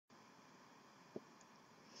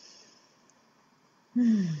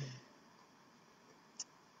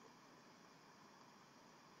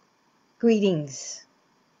Greetings.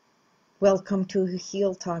 Welcome to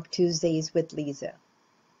Heal Talk Tuesdays with Liza.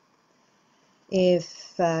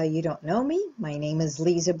 If you don't know me, my name is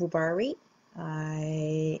Liza Boubari.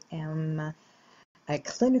 I am a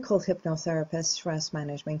clinical hypnotherapist, stress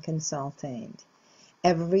management consultant.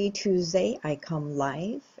 Every Tuesday, I come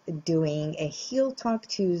live doing a Heal Talk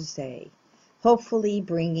Tuesday, hopefully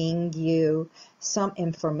bringing you some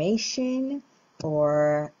information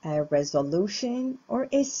or a resolution or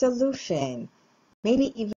a solution,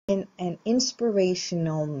 maybe even an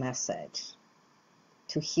inspirational message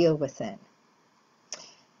to heal within.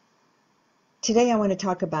 Today I want to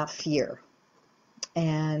talk about fear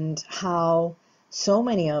and how so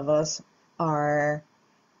many of us are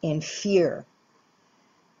in fear.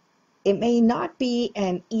 It may not be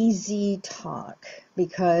an easy talk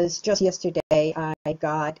because just yesterday I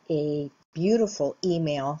got a beautiful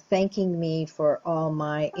email thanking me for all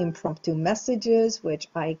my impromptu messages, which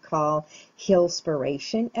I call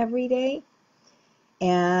Healspiration every day.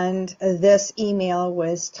 And this email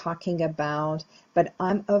was talking about, but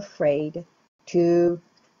I'm afraid to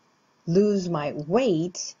lose my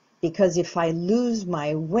weight because if I lose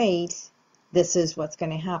my weight, this is what's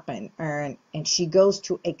going to happen. And she goes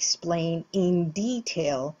to explain in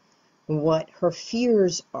detail what her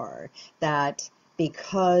fears are, that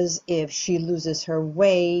because if she loses her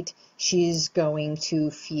weight, she's going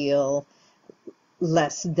to feel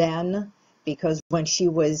less than, because when she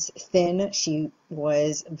was thin, she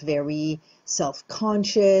was very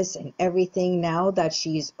self-conscious and everything. Now that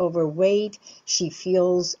she's overweight, she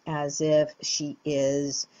feels as if she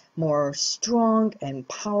is more strong and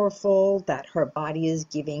powerful, that her body is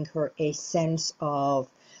giving her a sense of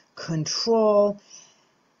control.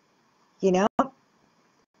 You know,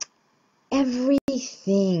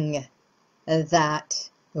 everything that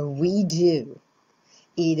we do,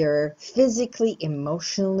 either physically,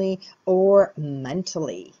 emotionally, or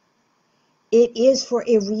mentally, it is for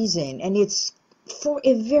a reason, and it's for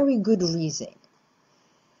a very good reason.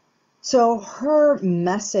 So her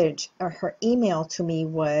message or her email to me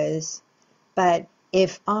was, but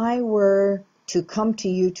if I were to come to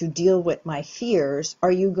you to deal with my fears,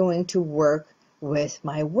 are you going to work with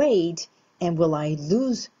my weight, and will I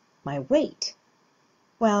lose my weight?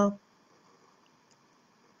 Well,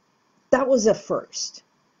 that was a first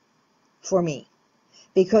for me,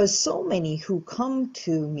 because so many who come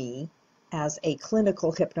to me as a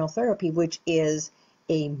clinical hypnotherapy, which is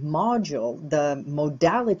a module, the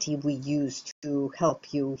modality we use to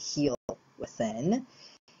help you heal within,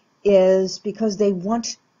 is because they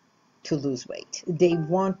want to lose weight. They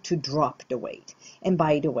want to drop the weight. And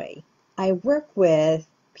by the way, I work with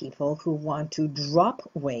people who want to drop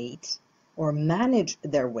weight or manage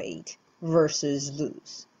their weight versus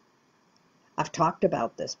lose. I've talked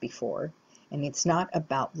about this before, and it's not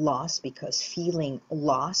about loss, because feeling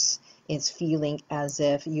loss is feeling as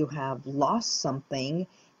if you have lost something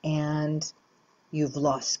and you've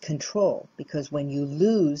lost control, because when you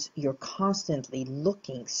lose, you're constantly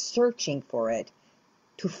looking, searching for it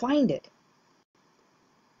to find it.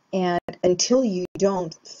 And until you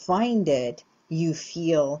don't find it, you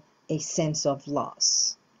feel a sense of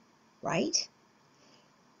loss, right?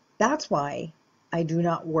 That's why I do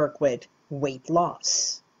not work with weight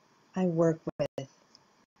loss. I work with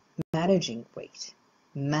managing weight,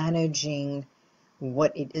 managing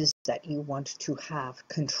what it is that you want to have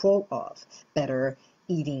control of, better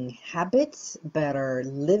eating habits, better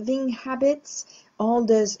living habits, all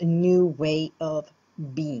this new way of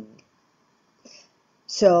being.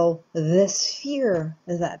 So this fear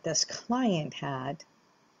that this client had,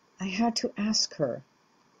 I had to ask her,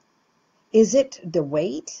 is it the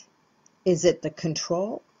weight? Is it the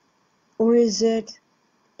control? Or is it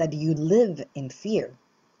that you live in fear?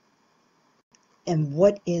 And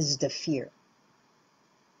what is the fear?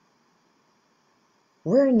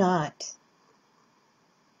 We're not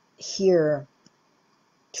here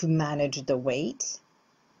to manage the weight,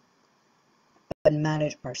 but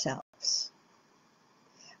manage ourselves.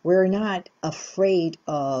 We're not afraid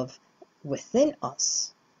of within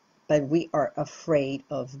us, but we are afraid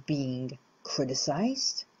of being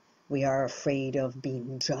criticized. We are afraid of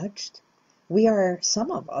being judged. Some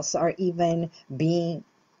of us are even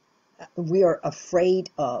we are afraid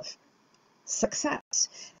of success.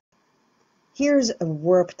 Here's a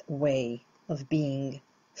warped way of being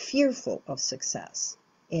fearful of success.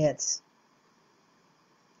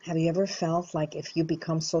 Have you ever felt like if you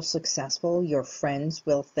become so successful, your friends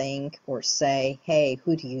will think or say, hey,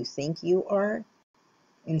 who do you think you are?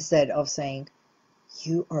 Instead of saying,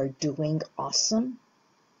 you are doing awesome.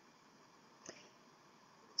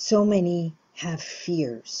 So many have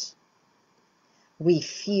fears. We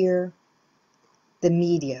fear the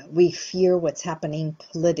media. We fear what's happening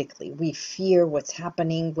politically. We fear what's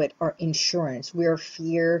happening with our insurance. We're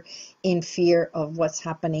in fear of what's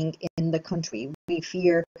happening in the country. We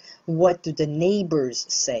fear, what do the neighbors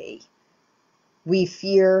say? We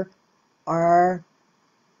fear our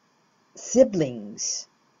siblings.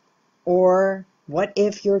 Or what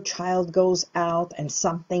if your child goes out and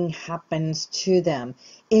something happens to them?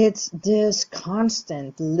 It's this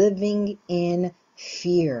constant living in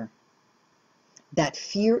fear. That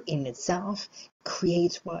fear in itself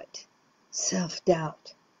creates what?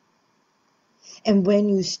 Self-doubt. And when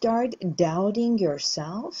you start doubting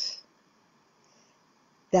yourself,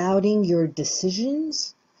 doubting your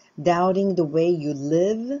decisions, doubting the way you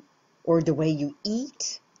live or the way you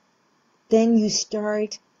eat, then you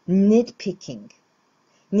start nitpicking.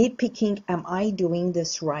 Nitpicking, am I doing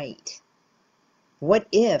this right? What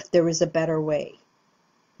if there is a better way?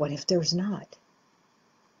 What if there's not?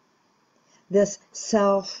 This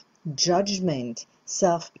self-judgment,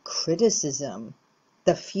 self-criticism,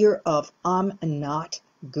 the fear of I'm not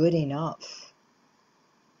good enough.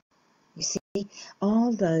 You see,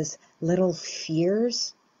 all those little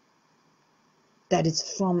fears that is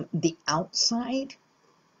from the outside,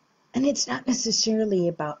 and it's not necessarily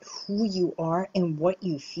about who you are and what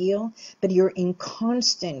you feel, but you're in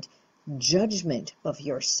constant judgment of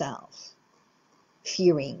yourself,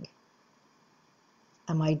 fearing,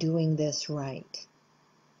 am I doing this right?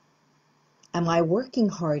 Am I working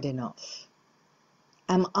hard enough?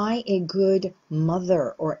 Am I a good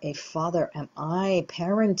mother or a father? Am I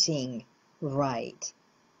parenting right?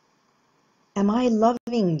 Am I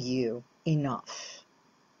loving you enough?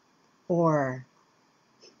 Or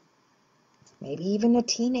maybe even a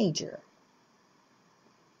teenager.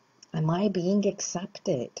 Am I being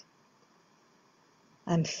accepted?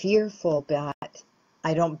 I'm fearful that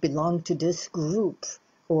I don't belong to this group,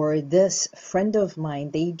 or this friend of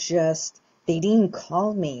mine, they didn't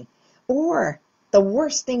call me. Or the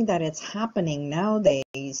worst thing that is happening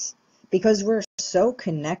nowadays, because we're so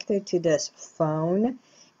connected to this phone,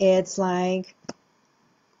 it's like,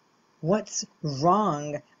 what's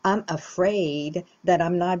wrong? I'm afraid that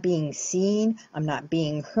I'm not being seen, I'm not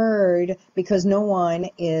being heard, because no one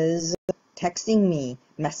is texting me,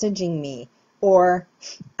 messaging me, or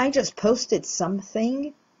I just posted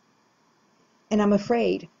something and I'm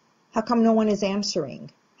afraid, how come no one is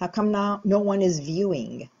answering? How come no one is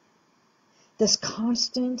viewing? This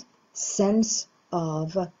constant sense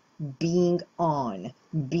of being on,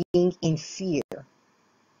 being in fear.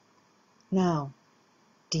 Now,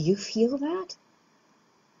 do you feel that?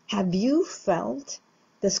 Have you felt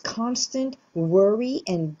this constant worry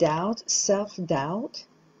and doubt, self-doubt,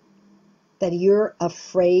 that you're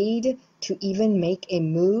afraid to even make a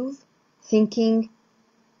move, thinking,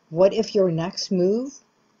 what if your next move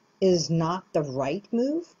is not the right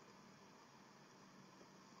move?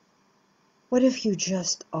 What if you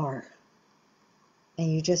just are,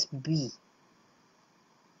 and you just be,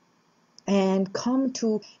 and come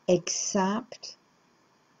to accept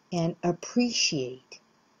and appreciate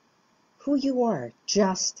who you are,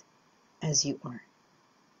 just as you are?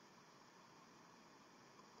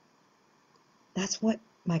 That's what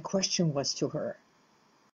my question was to her.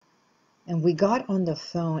 And we got on the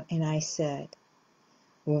phone and I said,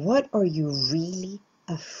 what are you really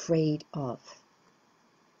afraid of?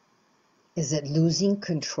 Is it losing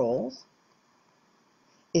control?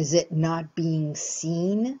 Is it not being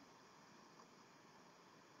seen?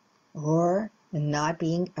 Or not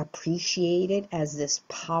being appreciated as this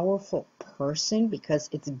powerful person because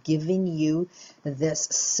it's giving you this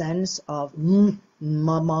sense of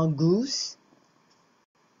mama goose?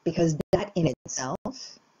 Because that in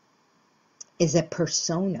itself is a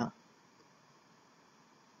persona.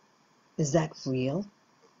 Is that real?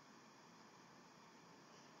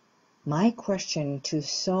 My question to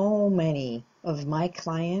so many of my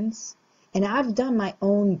clients, and I've done my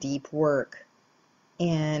own deep work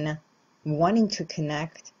in wanting to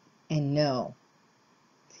connect and know,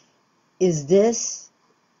 is this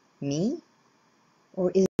me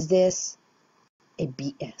or is this a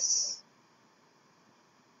BS?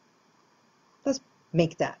 Let's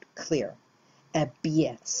make that clear. A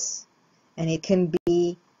BS. And it can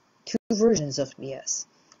be two versions of BS.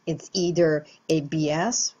 It's either a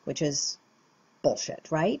BS, which is bullshit,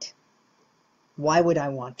 right? Why would I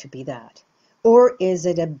want to be that? Or is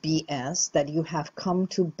it a BS that you have come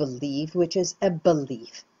to believe, which is a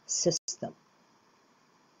belief system?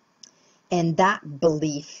 And that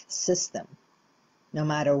belief system, no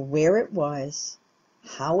matter where it was,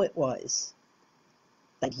 how it was,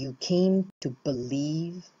 that you came to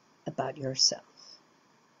believe about yourself,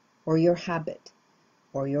 or your habit,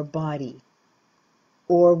 or your body,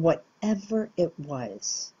 or whatever it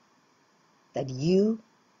was that you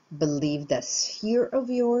believe that fear of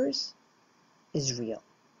yours is real.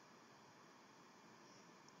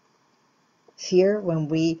 Fear, when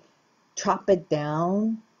we chop it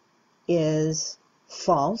down, is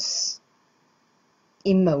false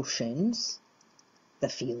emotions, the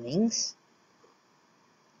feelings,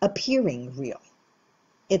 appearing real.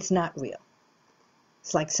 It's not real.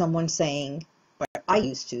 It's like someone saying, or I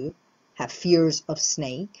used to have fears of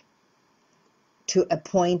snake, to a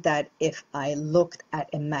point that if I looked at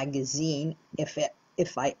a magazine,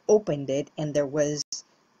 if I opened it and there was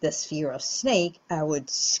this fear of snake, I would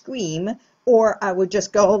scream, or I would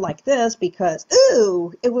just go like this because,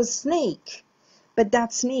 ooh, it was snake. But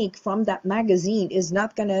that snake from that magazine is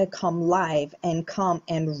not going to come live and come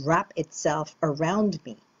and wrap itself around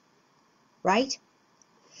me, right?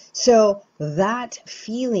 So that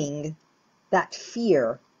feeling, that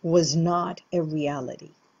fear was not a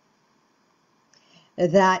reality.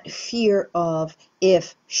 That fear of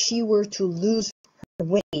if she were to lose her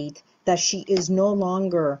weight, that she is no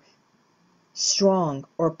longer strong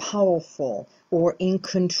or powerful or in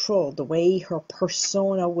control, the way her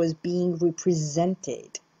persona was being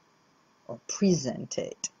represented or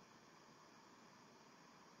presented,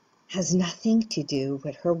 has nothing to do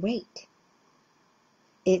with her weight.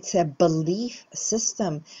 It's a belief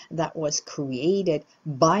system that was created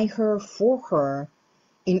by her for her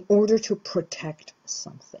in order to protect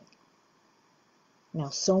something. Now,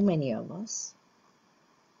 so many of us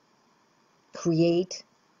create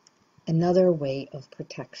another way of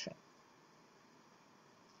protection.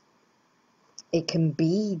 It can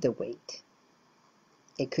be the weight.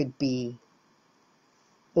 It could be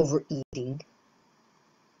overeating,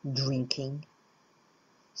 drinking,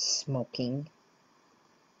 smoking,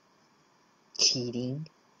 cheating.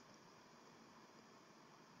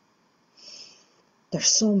 There's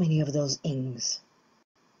so many of those ings.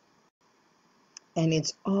 And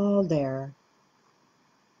it's all there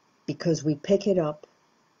because we pick it up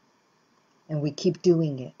and we keep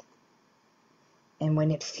doing it. And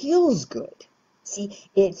when it feels good, see,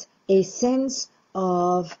 it's a sense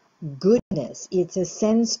of goodness. It's a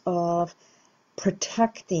sense of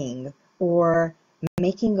protecting or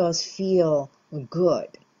making us feel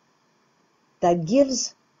good. That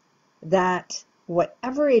gives that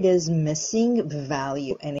whatever it is missing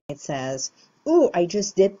value. And it says, ooh, I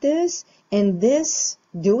just did this, and this,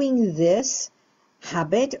 doing this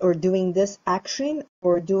habit or doing this action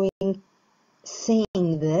or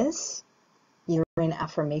saying this, you're in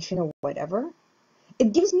affirmation or whatever,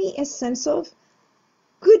 it gives me a sense of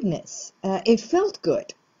goodness. It felt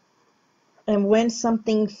good. And when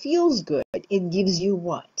something feels good, it gives you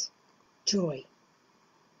what? Joy.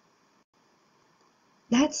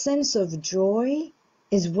 That sense of joy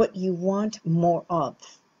is what you want more of.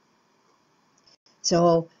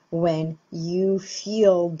 So when you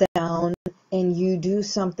feel down and you do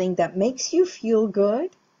something that makes you feel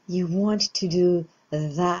good, you want to do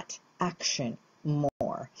that action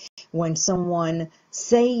more. When someone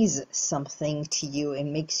says something to you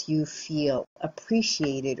and makes you feel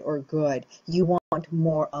appreciated or good, you want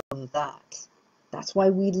more of that. That's why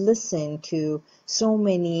we listen to so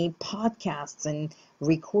many podcasts and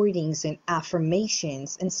recordings and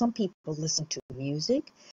affirmations. And some people listen to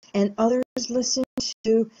music and others listen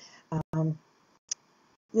to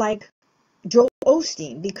like Joel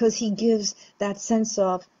Osteen, because he gives that sense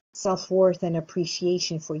of self-worth and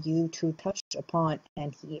appreciation for you to touch upon.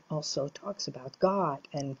 And he also talks about God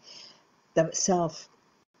and the self-worth.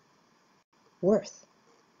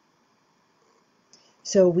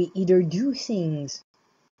 So we either do things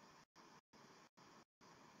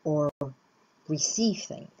or receive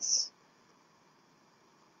things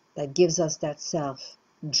that gives us that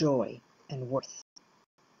self-joy and worth.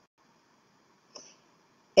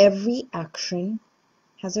 Every action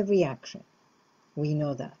has a reaction. We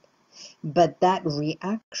know that. But that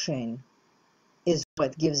reaction is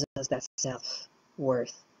what gives us that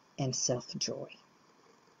self-worth and self-joy.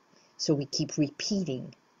 So we keep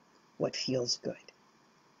repeating what feels good.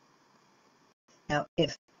 Now,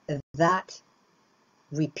 if that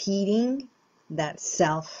repeating, that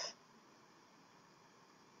self-esteem,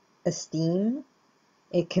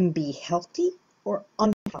 it can be healthy or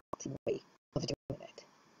unhealthy way of doing it.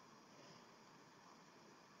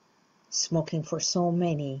 Smoking for so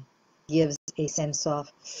many gives a sense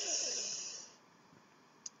of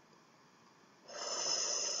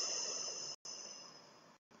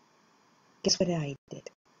guess what I did?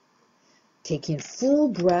 Take in full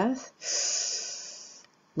breath,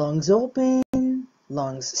 lungs open,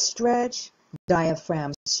 lungs stretch,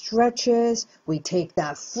 diaphragm stretches, we take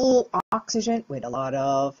that full oxygen with a lot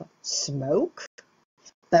of smoke,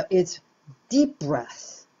 but it's deep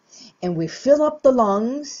breath, and we fill up the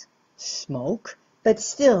lungs, smoke, but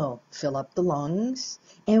still fill up the lungs,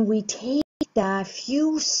 and we take that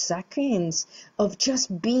few seconds of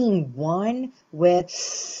just being one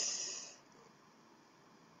with,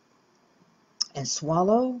 and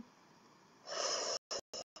swallow,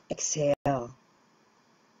 exhale.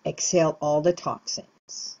 Exhale all the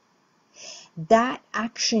toxins. That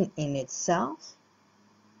action in itself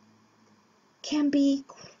can be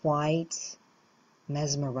quite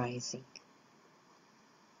mesmerizing.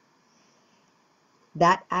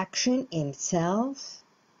 That action in itself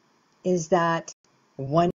is that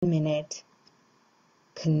 1 minute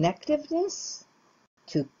connectiveness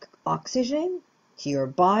to oxygen, to your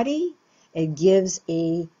body. It gives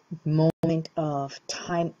a moment of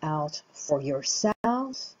time out for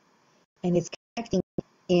yourself, and it's connecting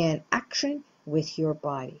in action with your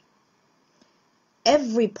body.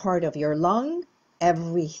 Every part of your lung,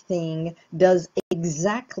 everything does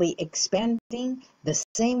exactly expanding the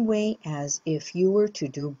same way as if you were to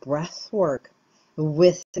do breath work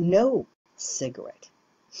with no cigarette.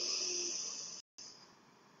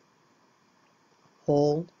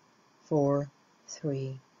 Hold, 4,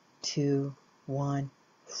 3, 2, 1.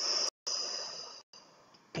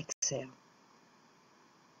 Exhale.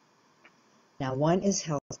 Now, one is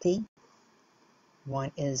healthy,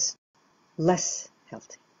 one is less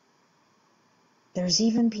healthy. There's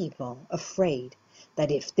even people afraid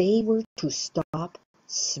that if they were to stop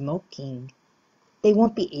smoking, they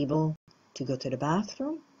won't be able to go to the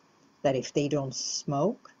bathroom, that if they don't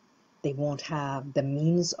smoke, they won't have the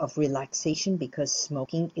means of relaxation because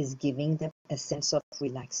smoking is giving them a sense of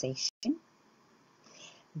relaxation.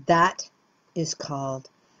 That is called,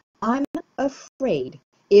 I'm afraid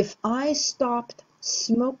if I stopped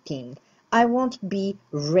smoking, I won't be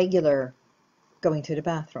regular going to the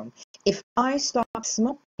bathroom. If I stop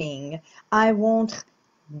smoking, I won't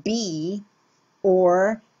be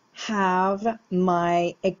or have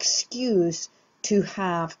my excuse to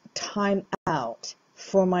have time out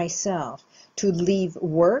for myself, to leave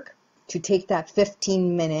work, to take that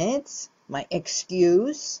 15 minutes, my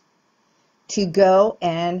excuse, to go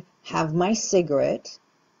and have my cigarette,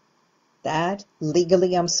 that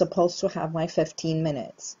legally I'm supposed to have my 15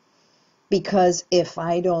 minutes. Because if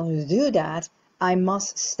I don't do that, I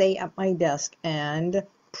must stay at my desk and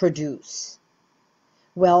produce.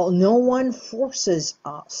 Well, no one forces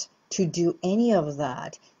us to do any of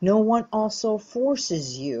that. No one also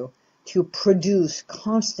forces you to produce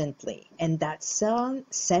constantly. And that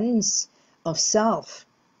sense of self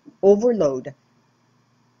overload,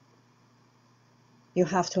 you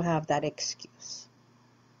have to have that excuse.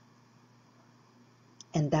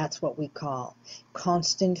 And that's what we call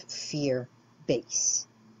constant fear base.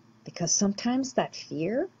 Because sometimes that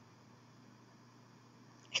fear,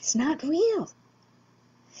 it's not real.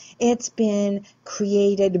 It's been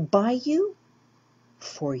created by you,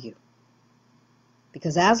 for you.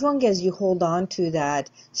 Because as long as you hold on to that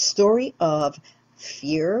story of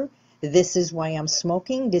fear, this is why I'm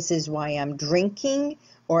smoking, this is why I'm drinking,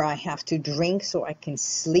 or I have to drink so I can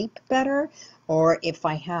sleep better, or if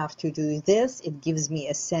I have to do this, it gives me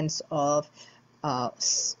a sense of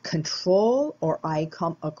control, or I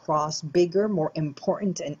come across bigger, more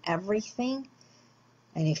important in everything.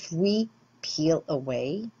 And if we peel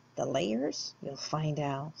away the layers, you'll find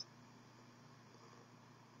out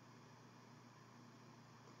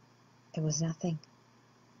it was nothing.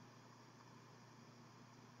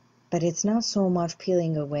 But it's not so much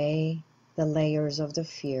peeling away the layers of the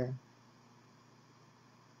fear,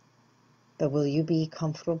 but will you be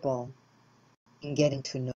comfortable in getting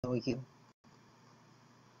to know you?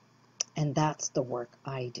 And that's the work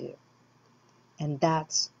I do. And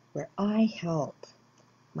that's where I help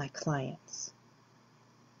my clients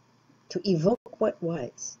to evoke what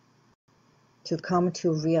was, to come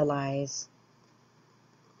to realize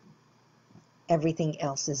everything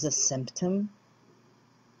else is a symptom,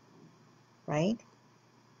 right?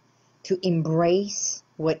 To embrace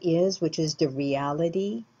what is, which is the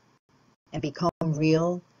reality, and become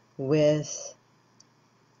real with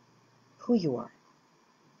who you are,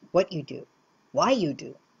 what you do, why you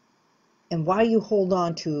do, and why you hold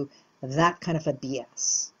on to that kind of a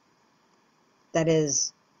BS. That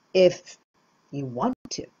is, if you want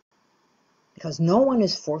to, because no one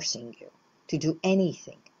is forcing you to do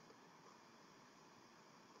anything.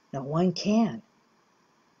 No one can.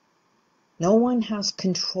 No one has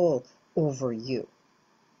control over you.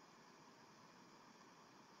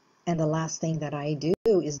 And the last thing that I do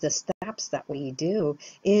is the steps steps that we do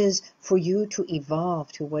is for you to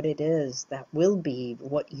evolve to what it is that will be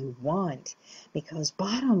what you want. Because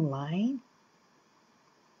bottom line,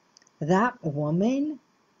 that woman,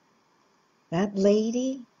 that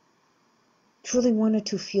lady, truly wanted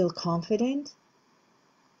to feel confident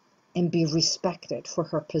and be respected for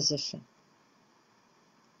her position.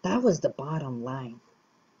 That was the bottom line.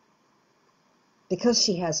 Because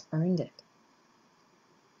she has earned it.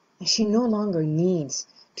 And she no longer needs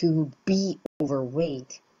to be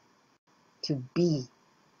overweight to be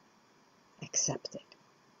accepted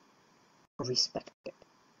or respected.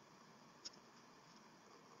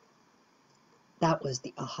 That was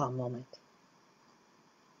the aha moment.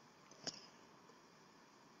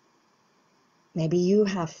 Maybe you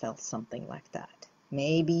have felt something like that.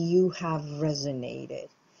 Maybe you have resonated.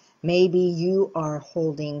 Maybe you are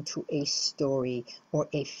holding to a story or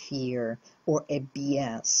a fear or a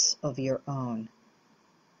BS of your own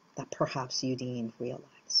that perhaps you didn't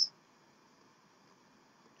realize.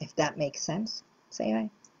 If that makes sense, say hi.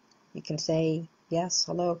 You can say yes,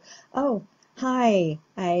 hello. Oh, hi.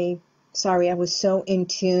 Sorry, I was so in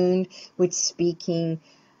tune with speaking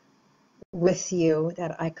with you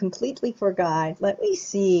that I completely forgot. Let me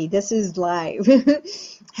see. This is live.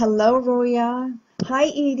 Hello, Roya. Hi,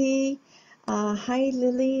 Edie. Hi,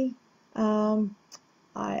 Lily.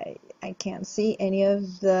 I can't see any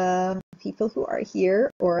of the people who are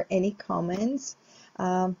here or any comments.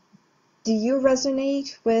 Do you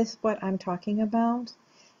resonate with what I'm talking about?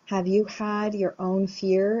 Have you had your own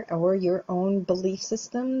fear or your own belief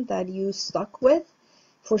system that you stuck with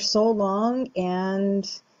for so long, and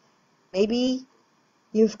maybe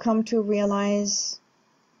you've come to realize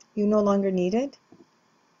you no longer need it?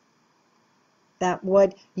 That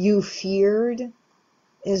what you feared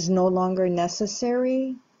is no longer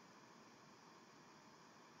necessary?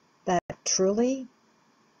 That truly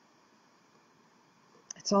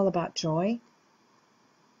it's all about joy?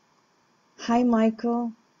 Hi,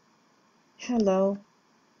 Michael. Hello.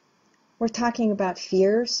 We're talking about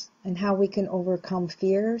fears and how we can overcome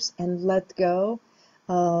fears and let go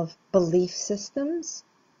of belief systems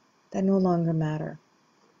that no longer matter.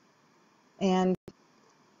 And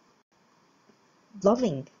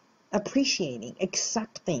loving, appreciating,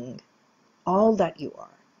 accepting all that you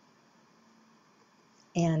are.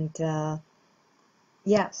 And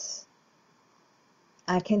yes,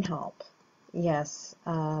 I can help. Yes,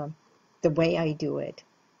 the way I do it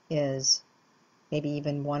is maybe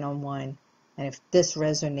even one-on-one. And if this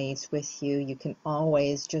resonates with you, you can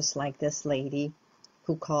always, just like this lady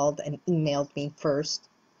who called and emailed me first,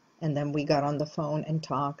 and then we got on the phone and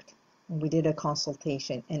talked, and we did a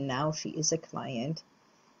consultation, and now she is a client.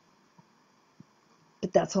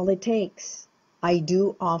 But that's all it takes. I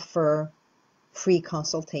do offer free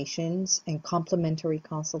consultations and complimentary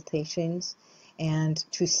consultations, and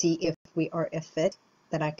to see if we are a fit,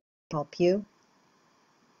 that I can help you,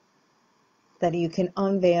 that you can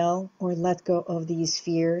unveil or let go of these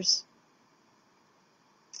fears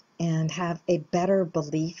and have a better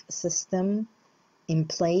belief system in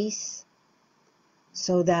place,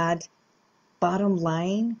 so that bottom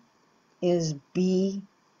line is be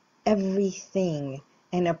everything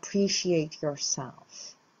and appreciate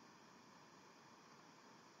yourself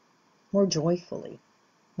more joyfully,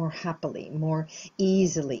 more happily, more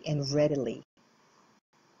easily and readily,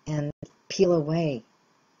 and peel away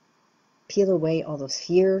all those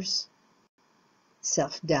fears,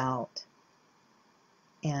 self-doubt,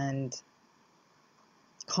 and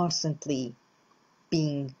constantly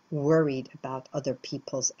being worried about other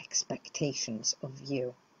people's expectations of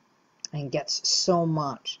you, and gets so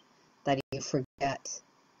much that you forget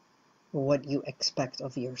what you expect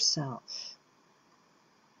of yourself.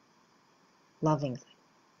 Lovingly.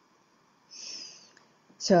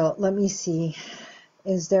 So let me see.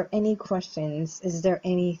 Is there any questions? Is there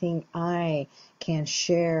anything I can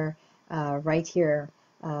share right here?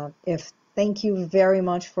 Thank you very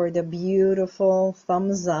much for the beautiful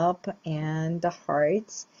thumbs up and the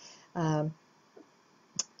hearts. You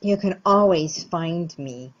can always find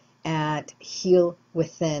me at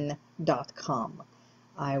HealWithin.com.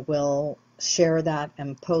 I will share that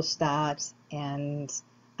and post that, and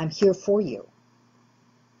I'm here for you.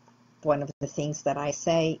 One of the things that I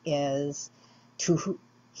say is, to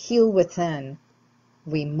heal within,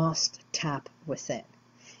 we must tap within.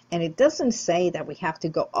 And it doesn't say that we have to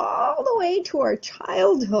go all the way to our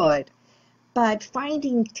childhood, but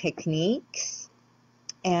finding techniques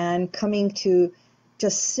and coming to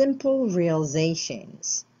just simple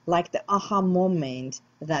realizations, like the aha moment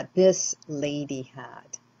that this lady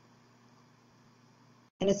had.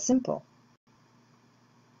 And it's simple.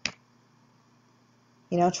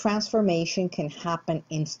 You know, transformation can happen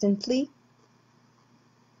instantly,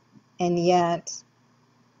 and yet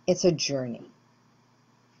it's a journey.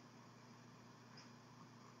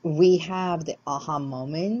 We have the aha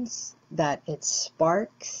moments that it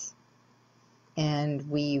sparks, and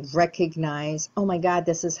we recognize, oh my God,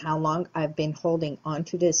 this is how long I've been holding on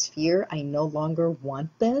to this fear. I no longer want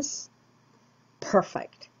this.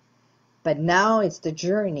 Perfect. But now it's the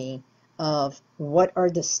journey of what are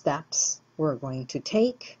the steps we're going to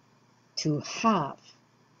take to have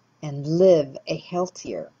and live a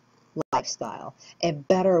healthier lifestyle, a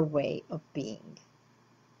better way of being,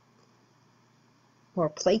 more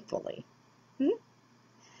playfully.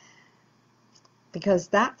 Because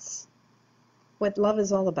that's what love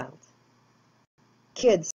is all about.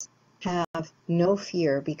 Kids have no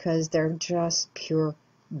fear because they're just pure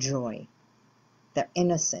joy. Their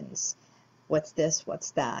innocence. What's this?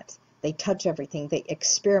 What's that? They touch everything. They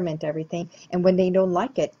experiment everything. And when they don't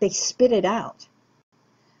like it, they spit it out.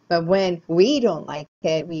 But when we don't like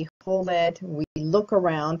it, we hold it. We look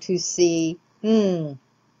around to see, am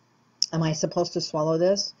I supposed to swallow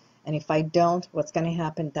this? And if I don't, what's going to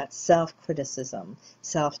happen? That's self-criticism,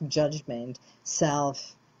 self-judgment,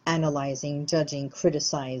 self-analyzing, judging,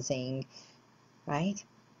 criticizing, right?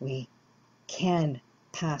 We can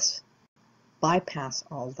bypass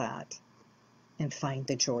all that and find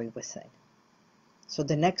the joy within. So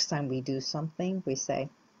the next time we do something, we say,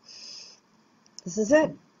 this is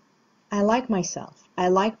it. I like myself. I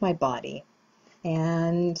like my body.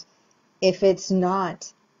 And if it's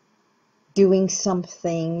not doing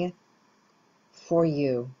something for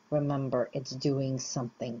you, remember, it's doing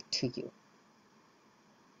something to you.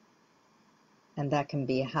 And that can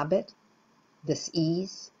be a habit,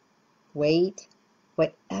 dis-ease, weight,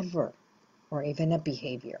 whatever, or even a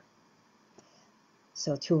behavior.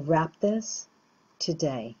 So to wrap this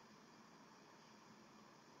today,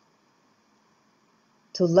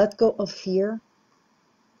 to let go of fear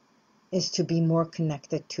is to be more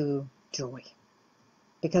connected to joy.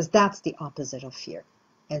 Because that's the opposite of fear.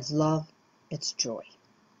 It's love, it's joy.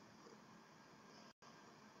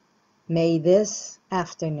 May this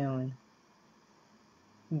afternoon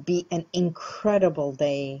be an incredible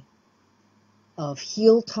day of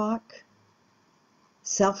heal talk,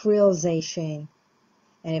 self-realization,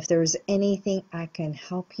 and if there's anything I can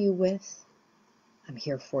help you with, I'm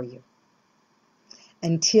here for you.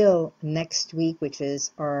 Until next week, which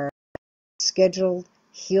is our scheduled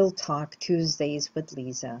Heal Talk Tuesdays with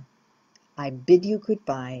Liza, I bid you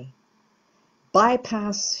goodbye,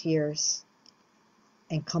 bypass fears,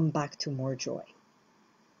 and come back to more joy.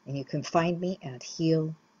 And you can find me at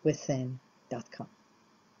HealWithin.com.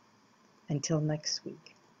 Until next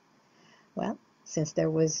week. Well, since there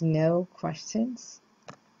was no questions,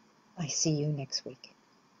 I see you next week.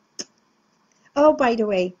 Oh, by the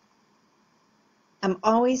way, I'm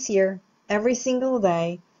always here every single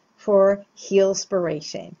day for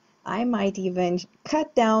Healspiration. I might even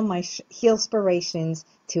cut down my Healspirations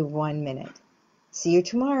to 1 minute. See you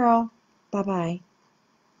tomorrow. Bye-bye.